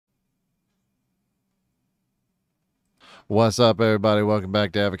What's up, everybody? Welcome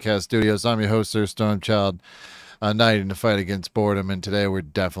back to Avocast Studios. I'm your host, Sir Stormchild, knight in the fight against boredom, and today we're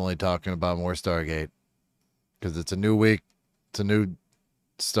definitely talking about more Stargate because it's a new week. It's a new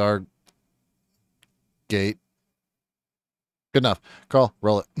Stargate. Good enough. Carl,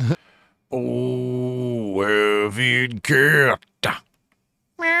 roll it. Oh, heavy cat.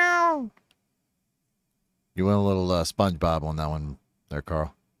 Meow. You went a little SpongeBob on that one there,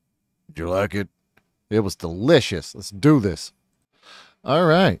 Carl. Did you like it? It was delicious. Let's do this. All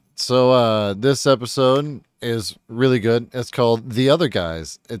right. So this episode is really good. It's called The Other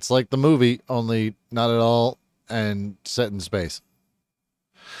Guys. It's like the movie, only not at all and set in space.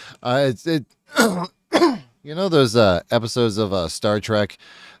 You know those episodes of Star Trek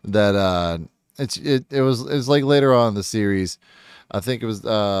that it was like later on in the series. I think it was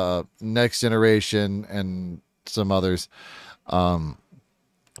Next Generation and some others.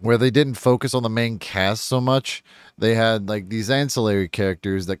 Where they didn't focus on the main cast so much. They had like these ancillary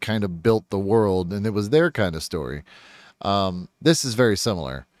characters that kind of built the world, and it was their kind of story. This is very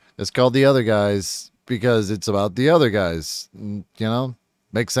similar. It's called The Other Guys because it's about the other guys. You know,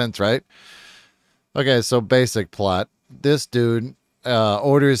 makes sense, right? Okay, so basic plot. This dude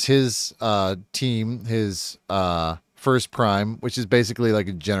orders his team, his first prime, which is basically like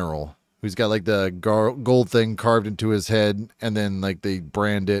a general, who's got like the gold thing carved into his head, and then like they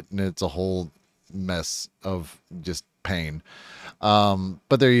brand it, and it's a whole mess of just pain.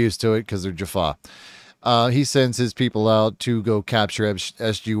 But they're used to it because they're Jaffa. He sends his people out to go capture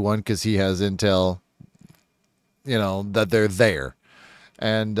SG1 because he has intel, you know, that they're there.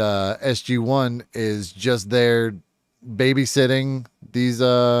 And SG1 is just there babysitting these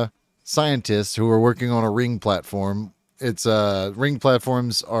scientists who are working on a ring platform. It's ring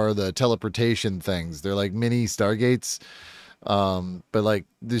platforms are the teleportation things. They're like mini Stargates. But like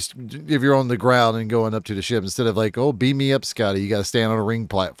this, if you're on the ground and going up to the ship, instead of like, oh, beam me up, Scotty, you got to stand on a ring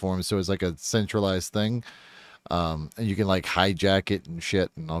platform. So it's like a centralized thing. And you can like hijack it and shit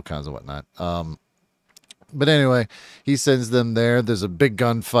and all kinds of whatnot. But anyway, he sends them there. There's a big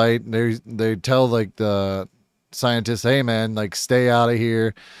gunfight. They tell like the scientists, hey man, like stay out of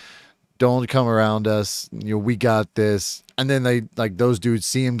here. Don't come around us. You know, we got this. And then they like those dudes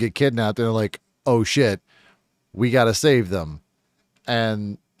see him get kidnapped. And they're like, oh shit, we got to save them.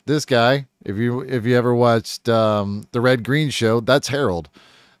 And this guy, if you ever watched the Red Green Show, that's Harold.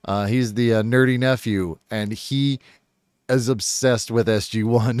 He's the nerdy nephew, and he is obsessed with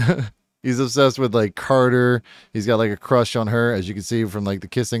SG1. He's obsessed with like Carter. He's got like a crush on her, as you can see from like the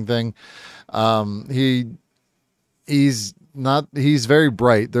kissing thing. He's very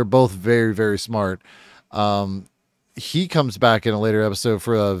bright. They're both very, very smart. He comes back in a later episode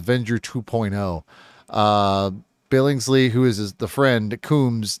for Avenger 2.0. Billingsley, who is the friend,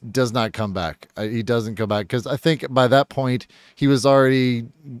 Coombs, does not come back. He doesn't come back because I think by that point he was already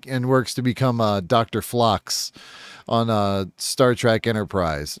in works to become Dr. Phlox on Star Trek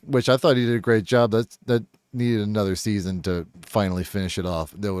Enterprise, which I thought he did a great job. That needed another season to finally finish it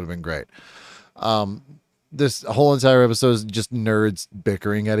off. That would have been great. This whole entire episode is just nerds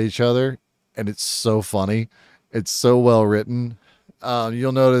bickering at each other, and it's so funny. It's so well written.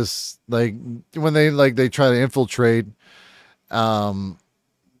 You'll notice like when they try to infiltrate the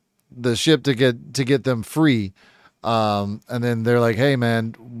ship to get them free, and then they're like, hey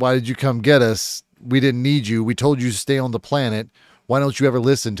man, why did you come get us? We didn't need you. We told you to stay on the planet. Why don't you ever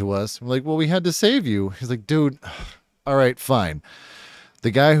listen to us? We're like, well, we had to save you. He's like, dude, all right, fine. The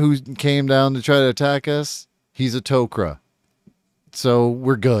guy who came down to try to attack us, he's a Tok'ra. So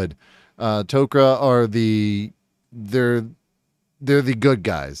we're good. Tok'ra are they're the good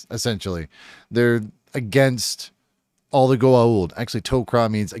guys, essentially. They're against all the Goa'uld. Actually, Tok'ra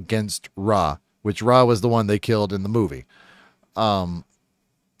means against Ra, which Ra was the one they killed in the movie.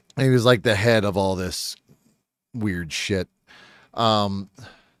 He was like the head of all this weird shit. So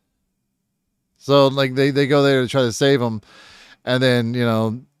like they go there to try to save him, and then, you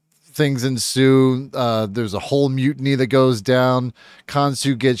know, things ensue. There's a whole mutiny that goes down.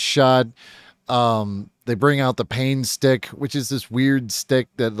 Khonshu gets shot. They bring out the pain stick, which is this weird stick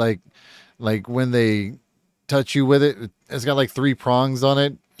that like when they touch you with it, it's got like 3 prongs on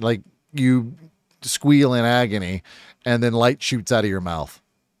it. Like you squeal in agony, and then light shoots out of your mouth.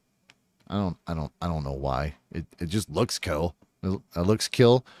 I don't know why. It just looks cool. It looks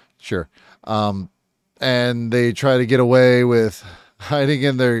kill. Sure. And they try to get away with hiding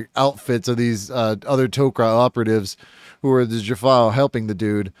in their outfits of these other Tok'ra operatives who are the Jaffa helping the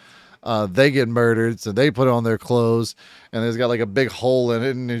dude. They get murdered, so they put on their clothes, and there's got like a big hole in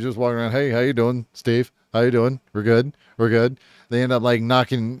it, and he's just walking around, hey, how you doing, Steve? How you doing? We're good. They end up like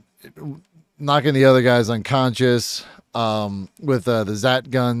knocking the other guys unconscious. with the Zat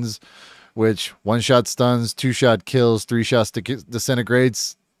guns, which one shot stuns, two shot kills, three shots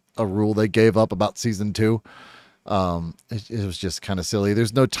disintegrates. A rule they gave up about season 2. It was just kind of silly.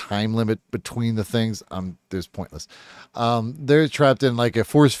 There's no time limit between the things. There's pointless. They're trapped in like a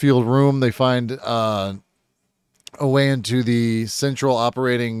force field room. They find a way into the central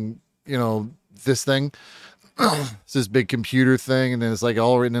operating, this thing. It's this big computer thing, and then it's like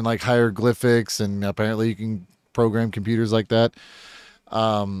all written in like hieroglyphics, and apparently you can program computers like that.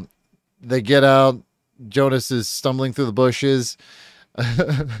 They get out. Jonas is stumbling through the bushes.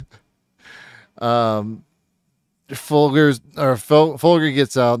 Folger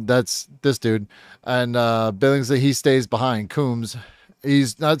gets out. That's this dude, and Billingsley, he stays behind. Coombs,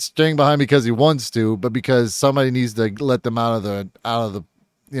 he's not staying behind because he wants to, but because somebody needs to let them out of the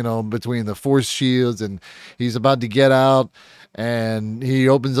between the force shields, and he's about to get out, and he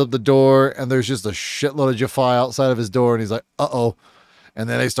opens up the door, and there's just a shitload of Jaffa outside of his door, and he's like, uh-oh. And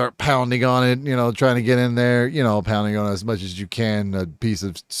then they start pounding on it, trying to get in there, pounding on it as much as you can, a piece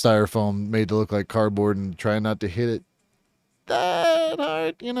of styrofoam made to look like cardboard, and try not to hit it that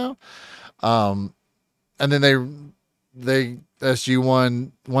hard, And then they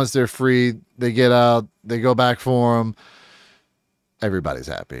SG1, once they're free, they get out, they go back for him. Everybody's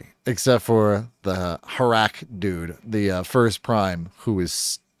happy, except for the Harak dude, the first Prime,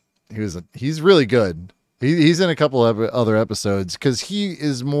 he's really good. He's in a couple of other episodes because he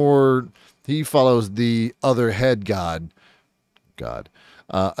follows the other head god,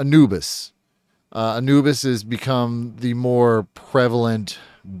 Anubis. Anubis has become the more prevalent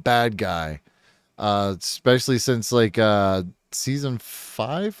bad guy, especially since like season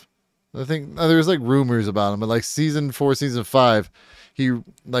 5. I think there's like rumors about him, but like season 4, season 5, he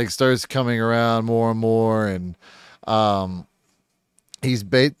like starts coming around more and more, and he's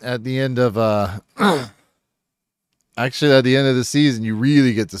bait at the end of actually at the end of the season you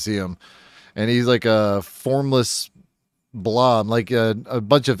really get to see him, and he's like a formless blob, like a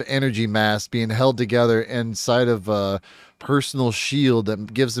bunch of energy mass being held together inside of a personal shield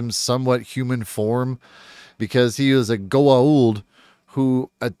that gives him somewhat human form, because he was a Goa'uld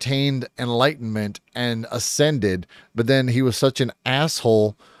who attained enlightenment and ascended, but then he was such an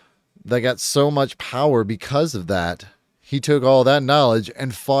asshole that got so much power because of that. He took all that knowledge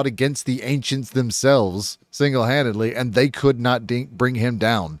and fought against the ancients themselves single-handedly, and they could not bring him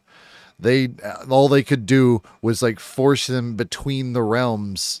down. All they could do was like force him between the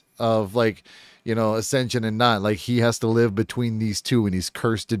realms of like, ascension and not. Like he has to live between these two, and he's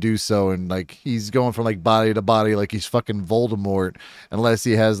cursed to do so. And like he's going from like body to body, like he's fucking Voldemort, unless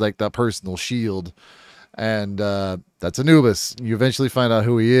he has like that personal shield. And that's Anubis. You eventually find out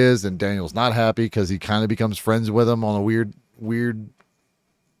who he is, and Daniel's not happy because he kind of becomes friends with him on a weird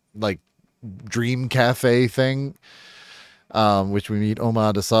like dream cafe thing, which we meet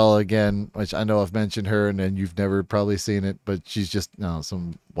Oma Adesala again, which I know I've mentioned her, and then you've never probably seen it, but she's just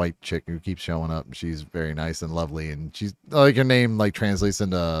some white chick who keeps showing up. She's very nice and lovely, and she's like, her name like translates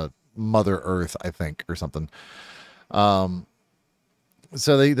into Mother Earth, I think, or something.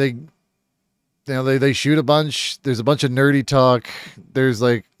 So they shoot a bunch. There's a bunch of nerdy talk. There's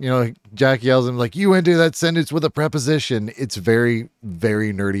like, Jack yells at him like, you enter that sentence with a preposition. It's very,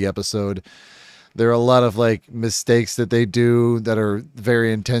 very nerdy episode. There are a lot of like mistakes that they do that are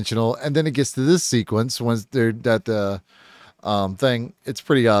very intentional. And then it gets to this sequence once they're at the thing. It's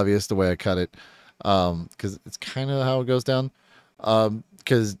pretty obvious the way I cut it, because it's kind of how it goes down.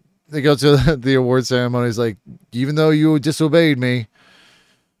 Because they go to the award ceremony. It's like, even though you disobeyed me,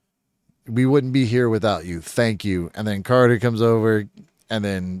 we wouldn't be here without you. Thank you. And then Carter comes over and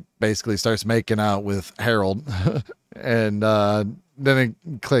then basically starts making out with Harold. And then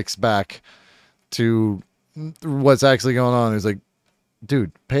it clicks back to what's actually going on. It's like,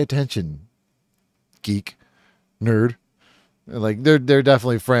 dude, pay attention, geek, nerd. And like they're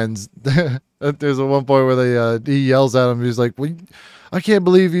definitely friends. There's a one point where he yells at him. He's like, well, I can't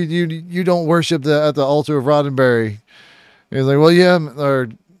believe you don't worship at the altar of Roddenberry. He's like, well, yeah,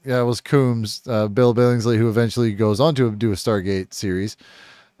 it was Coombs, Bill Billingsley, who eventually goes on to do a Stargate series.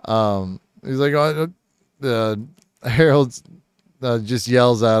 He's like, Harold just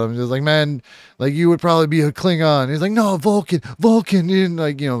yells at him. He's like, man, like you would probably be a Klingon. He's like, no, Vulcan. And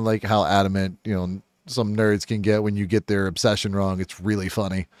like how adamant, some nerds can get when you get their obsession wrong. It's really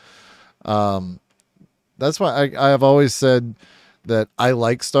funny. That's why I have always said that I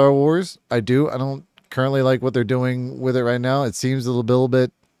like Star Wars. I do. I don't currently like what they're doing with it right now. It seems a little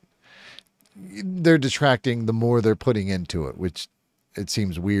bit, they're detracting the more they're putting into it, which it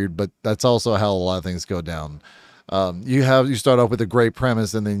seems weird, but that's also how a lot of things go down. You start off with a great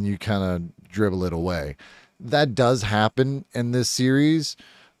premise and then you kind of dribble it away. That does happen in this series,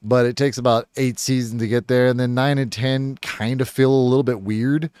 but it takes about 8 seasons to get there, and then 9 and 10 kind of feel a little bit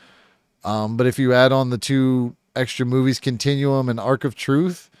weird. But if you add on the 2 extra movies, Continuum and Arc of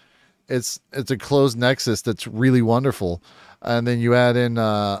Truth, it's a closed nexus that's really wonderful. And then you add in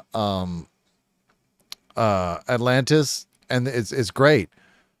Atlantis, and it's great.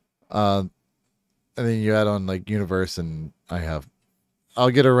 And then you add on like Universe, and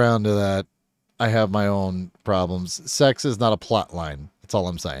I'll get around to that. I have my own problems. Sex is not a plot line. That's all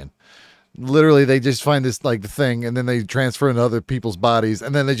I'm saying. Literally, they just find this like thing, and then they transfer into other people's bodies,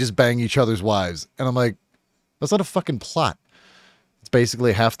 and then they just bang each other's wives. And I'm like, that's not a fucking plot. It's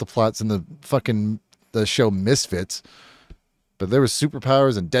basically half the plots in the show Misfits. But there was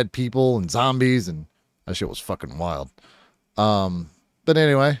superpowers and dead people and zombies, and that shit was fucking wild. But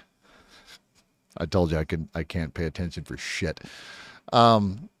anyway, I told you I can't pay attention for shit.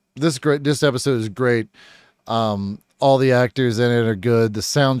 This episode is great. All the actors in it are good. The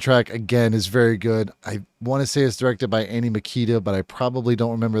soundtrack again is very good. I want to say it's directed by Annie Makita, but I probably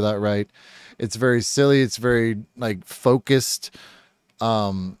don't remember that right. It's very silly. It's very like focused.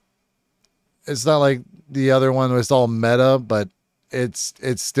 It's not like the other one was all meta, but it's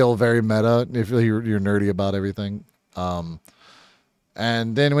still very meta if you're nerdy about everything.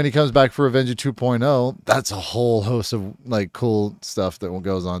 And then when he comes back for Avenger 2.0, that's a whole host of like cool stuff that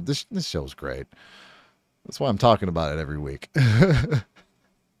goes on. This show's great. That's why I'm talking about it every week.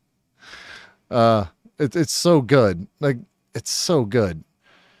 It's so good. Like, it's so good.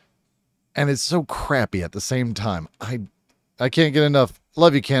 And it's so crappy at the same time. I can't get enough.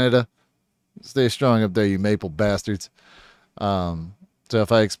 Love you, Canada. Stay strong up there, you maple bastards. So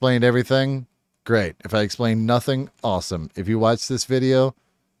if I explained everything, great. If I explained nothing, awesome. If you watch this video,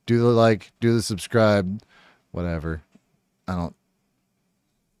 do the like, do the subscribe, whatever. I'm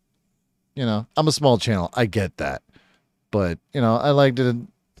a small channel. I get that. But, I like to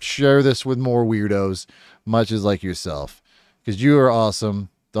share this with more weirdos, much as like yourself. Because you are awesome.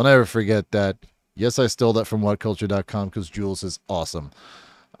 Don't ever forget that. Yes, I stole that from whatculture.com because Jules is awesome.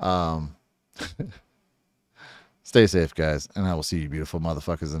 Stay safe, guys. And I will see you beautiful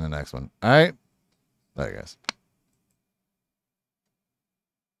motherfuckers in the next one. All right? Bye, guys.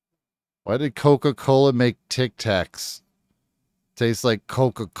 Why did Coca-Cola make Tic Tacs? Tastes like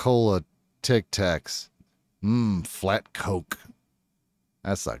Coca-Cola Tic Tacs. Flat Coke.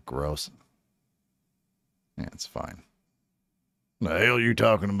 That's not gross. Yeah, it's fine. The hell you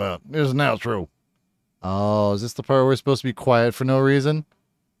talking about? There's an outro. Oh, is this the part where we're supposed to be quiet for no reason?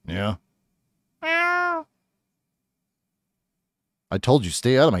 Yeah. Meow. I told you,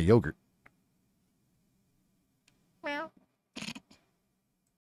 stay out of my yogurt.